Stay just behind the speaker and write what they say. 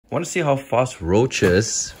Want to see how fast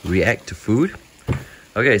roaches react to food?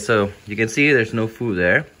 Okay, so you can see there's no food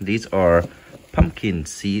there. These are pumpkin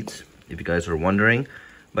seeds, if you guys are wondering.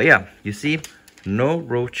 But yeah, you see, no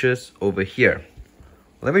roaches over here.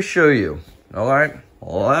 Let me show you. Alright,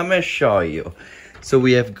 let me show you. So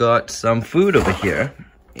we have got some food over here.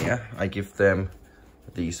 Yeah, I give them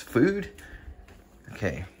these food.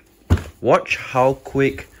 Okay, watch how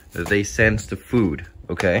quick they sense the food,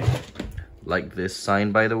 okay? Like this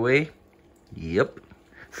sign, by the way. Yep.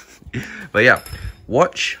 But yeah,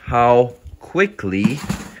 watch how quickly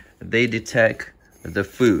they detect the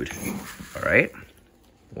food. Alright?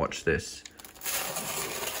 Watch this.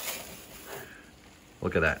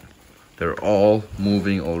 Look at that. They're all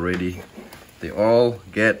moving already. They all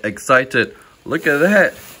get excited. Look at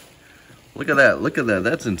that. Look at that. Look at that.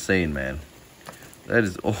 That's insane, man. That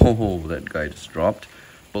is... Oh, that guy just dropped.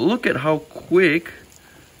 But look at how quick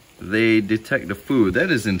they detect the food.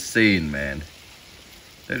 That is insane, man.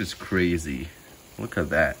 That is crazy. Look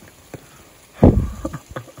at that.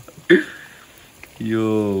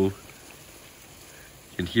 Yo. You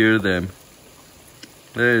can hear them.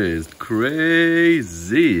 That is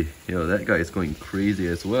crazy. Yo, that guy is going crazy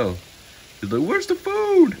as well. He's like, where's the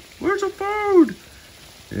food? Where's the food?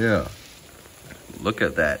 Yeah. Look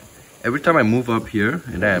at that. Every time I move up here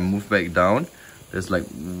and then I move back down, there's like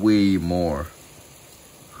way more.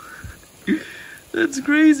 That's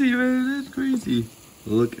crazy, man. That's crazy.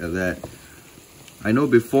 Look at that. I know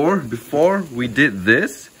before we did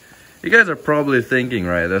this, you guys are probably thinking,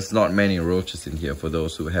 right, there's not many roaches in here for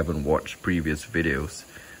those who haven't watched previous videos.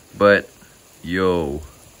 But, yo,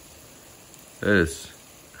 this.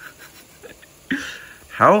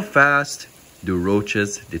 How fast do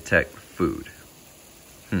roaches detect food?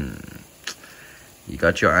 You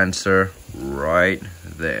got your answer right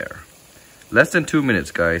there. Less than 2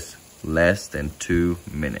 minutes, guys. Less than 2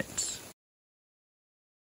 minutes.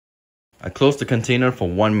 I closed the container for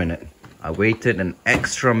 1 minute. I waited an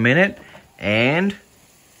extra minute and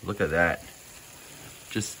look at that.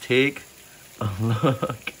 Just take a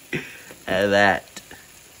look at that.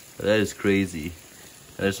 That is crazy.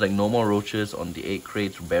 There's like no more roaches on the egg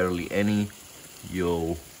crates, barely any.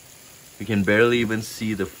 Yo, you can barely even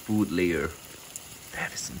see the food layer.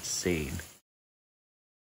 That is insane.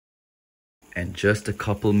 And just a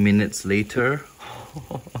couple minutes later,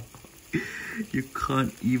 you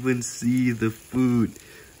can't even see the food.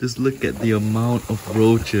 Just look at the amount of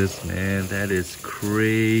roaches, man. That is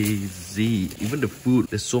crazy. Even the food,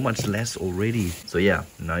 there's so much less already. So yeah,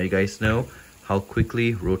 now you guys know how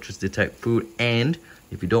quickly roaches detect food. And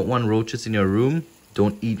if you don't want roaches in your room,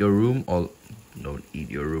 don't eat your room, or don't eat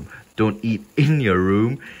your room. Don't eat in your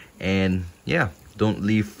room. And yeah, don't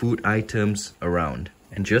leave food items around.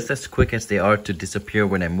 And just as quick as they are to disappear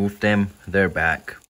when I move them, they're back.